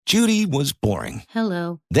Judy was boring.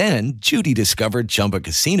 Hello. Then Judy discovered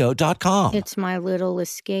ChumbaCasino.com. It's my little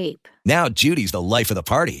escape. Now Judy's the life of the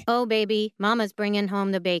party. Oh, baby, mama's bringing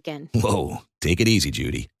home the bacon. Whoa, take it easy,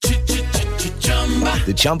 Judy.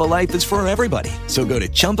 The Chumba life is for everybody. So go to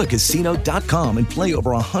ChumbaCasino.com and play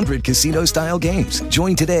over 100 casino-style games.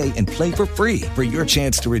 Join today and play for free for your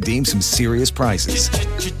chance to redeem some serious prizes.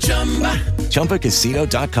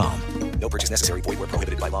 ChumbaCasino.com. No purchase necessary. Void where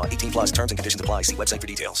prohibited by law. 18 plus terms and conditions apply. See website for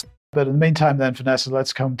details. But in the meantime then, Vanessa,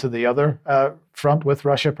 let's come to the other front with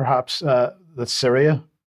Russia, perhaps that's Syria.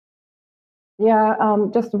 Yeah,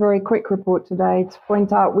 just a very quick report today to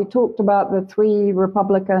point out, we talked about the 3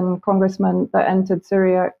 Republican congressmen that entered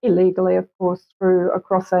Syria illegally, of course, through a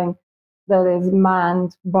crossing that is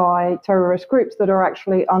manned by terrorist groups that are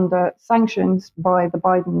actually under sanctions by the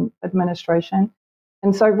Biden administration.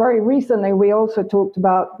 And so very recently, we also talked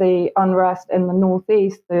about the unrest in the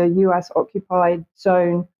northeast, the US-occupied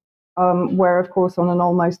zone, where, of course, on an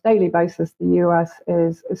almost daily basis, the US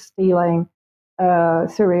is stealing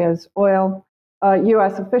Syria's oil.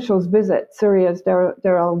 US officials visit Syria's Deir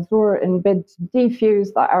al-Zur in bid to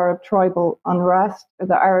defuse the Arab tribal unrest.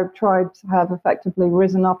 The Arab tribes have effectively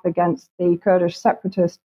risen up against the Kurdish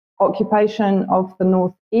separatist occupation of the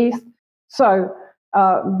northeast. So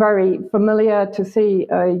very familiar to see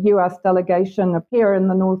a US delegation appear in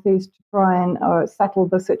the northeast to try and settle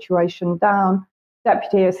the situation down.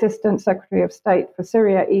 Deputy Assistant Secretary of State for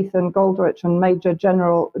Syria, Ethan Goldrich, and Major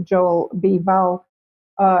General Joel B. Val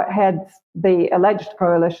heads the alleged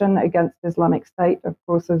coalition against Islamic State. Of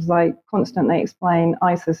course, as I constantly explain,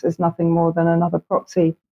 ISIS is nothing more than another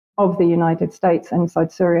proxy of the United States inside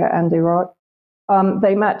Syria and Iraq.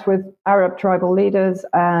 They met with Arab tribal leaders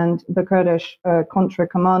and the Kurdish Contra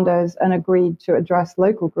commanders and agreed to address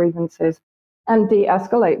local grievances and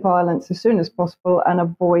de-escalate violence as soon as possible and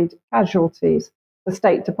avoid casualties, the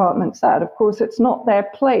State Department said. Of course, it's not their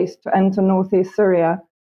place to enter northeast Syria,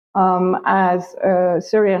 as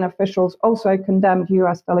Syrian officials also condemned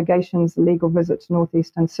U.S. delegations' illegal visit to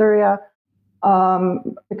northeastern Syria,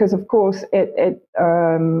 because, of course, it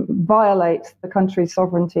violates the country's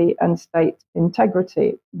sovereignty and state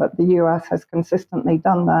integrity. But the U.S. has consistently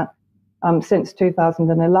done that since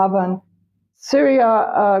 2011.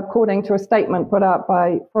 Syria, according to a statement put out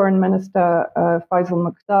by Foreign Minister Faisal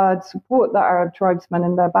Muqdad, support the Arab tribesmen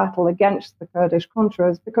in their battle against the Kurdish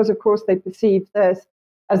Contras because, of course, they perceive this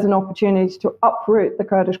as an opportunity to uproot the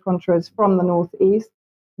Kurdish Contras from the northeast.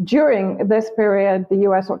 During this period, the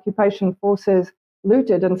US occupation forces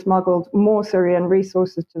looted and smuggled more Syrian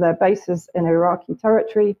resources to their bases in Iraqi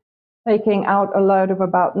territory, taking out a load of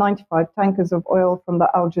about 95 tankers of oil from the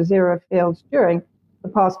Al Jazeera fields during the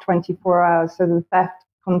past 24 hours. So the theft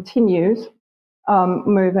continues,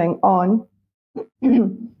 moving on.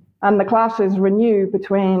 And the clashes renew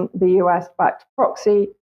between the US-backed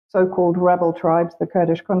proxy, so-called rebel tribes, the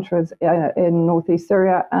Kurdish Contras in northeast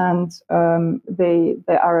Syria, and the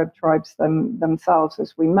Arab tribes themselves,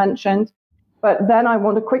 as we mentioned. But then I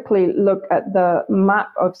want to quickly look at the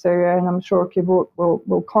map of Syria, and I'm sure Kivort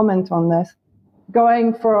will comment on this.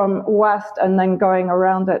 Going from west and then going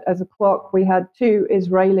around it as a clock, we had 2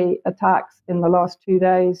 Israeli attacks in the last 2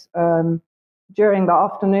 days, during the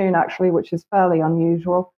afternoon, actually, which is fairly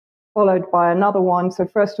unusual, followed by another one. So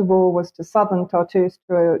first of all was to southern Tartus,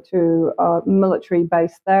 to a military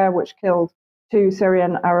base there, which killed 2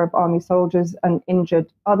 Syrian Arab army soldiers and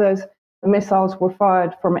injured others. The missiles were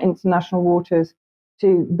fired from international waters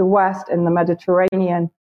to the west in the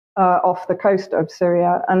Mediterranean, off the coast of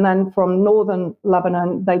Syria. And then from northern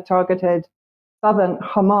Lebanon, they targeted southern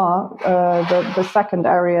Hama, the second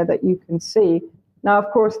area that you can see. Now,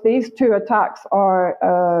 of course, these 2 attacks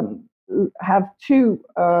have 2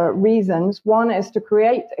 reasons. One is to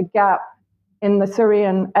create a gap in the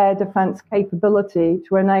Syrian air defense capability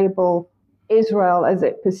to enable Israel, as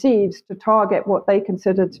it perceives, to target what they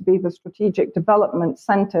consider to be the strategic development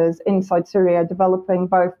centers inside Syria, developing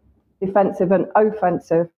both defensive and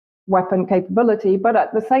offensive weapon capability. But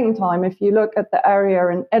at the same time, if you look at the area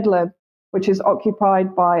in Idlib, which is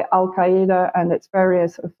occupied by Al-Qaeda and its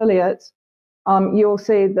various affiliates, you'll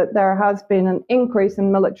see that there has been an increase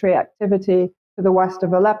in military activity to the west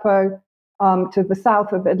of Aleppo, to the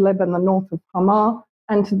south of Idlib and the north of Hama,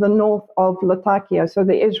 and to the north of Latakia. So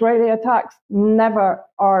the Israeli attacks never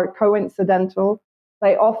are coincidental.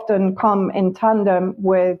 They often come in tandem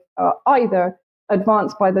with either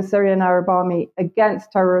advance by the Syrian Arab Army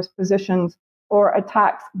against terrorist positions or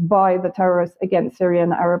attacks by the terrorists against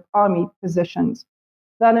Syrian Arab Army positions.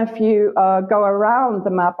 Then if you go around the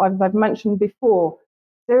map, as I've mentioned before,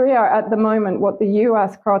 Syria at the moment, what the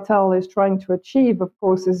US cartel is trying to achieve, of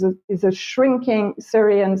course, is a shrinking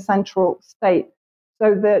Syrian central state.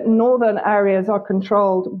 So the northern areas are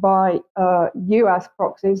controlled by US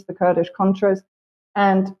proxies, the Kurdish Contras,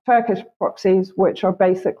 and Turkish proxies, which are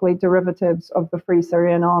basically derivatives of the Free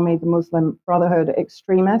Syrian Army, the Muslim Brotherhood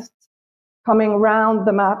extremists. Coming round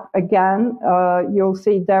the map again, you'll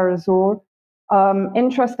see Deir ez-Zor.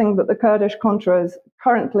 Interesting that the Kurdish Contras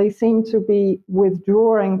currently seem to be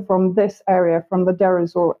withdrawing from this area, from the Deir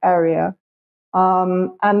ez-Zor area.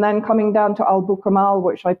 And then coming down to Al-Bukamal,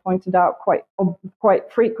 which I pointed out quite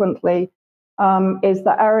frequently, is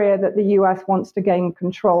the area that the US wants to gain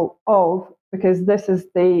control of, because this is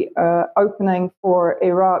the opening for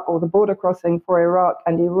Iraq, or the border crossing for Iraq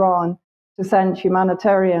and Iran, to send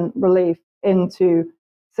humanitarian relief into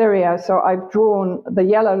Syria. So I've drawn the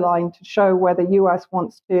yellow line to show where the US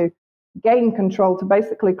wants to gain control, to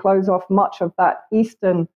basically close off much of that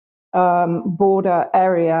eastern border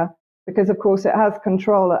area, because of course it has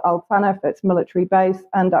control at Al-Tanf, its military base,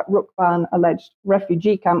 and at Rukban, alleged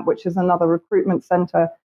refugee camp, which is another recruitment center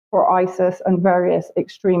for ISIS and various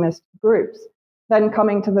extremist groups. Then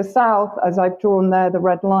coming to the south, as I've drawn there, the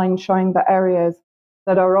red line showing the areas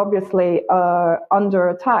that are obviously under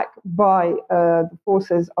attack by the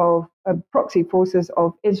forces of proxy forces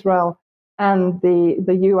of Israel and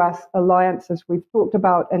the US alliance, as we've talked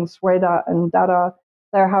about in Sweda and Daraa.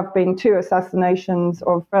 There have been 2 assassinations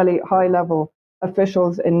of fairly high-level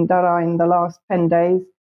officials in Daraa in the last 10 days.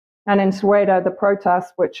 And in Sweda, the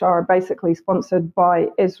protests, which are basically sponsored by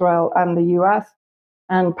Israel and the US,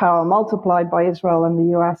 and power multiplied by Israel and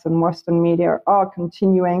the US and Western media, are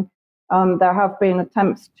continuing. There have been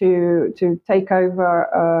attempts to take over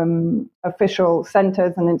official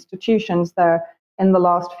centers and institutions there in the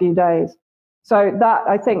last few days. So that,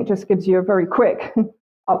 I think, just gives you a very quick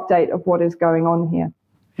update of what is going on here.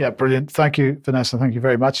 Yeah, brilliant. Thank you, Vanessa. Thank you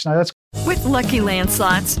very much. Now that's With Lucky Land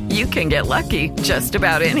Slots, you can get lucky just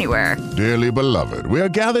about anywhere. Dearly beloved, we are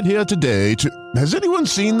gathered here today to... Has anyone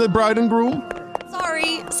seen the bride and groom?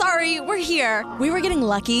 Sorry, we're here. We were getting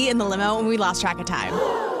lucky in the limo and we lost track of time.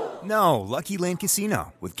 No, Lucky Land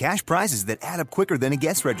Casino, with cash prizes that add up quicker than a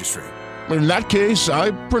guest registry. In that case,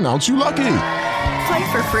 I pronounce you lucky.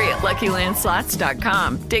 Play for free at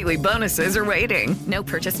LuckyLandSlots.com. Daily bonuses are waiting. No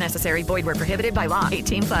purchase necessary. Void where prohibited by law.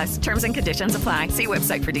 18+. Terms and conditions apply. See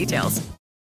website for details.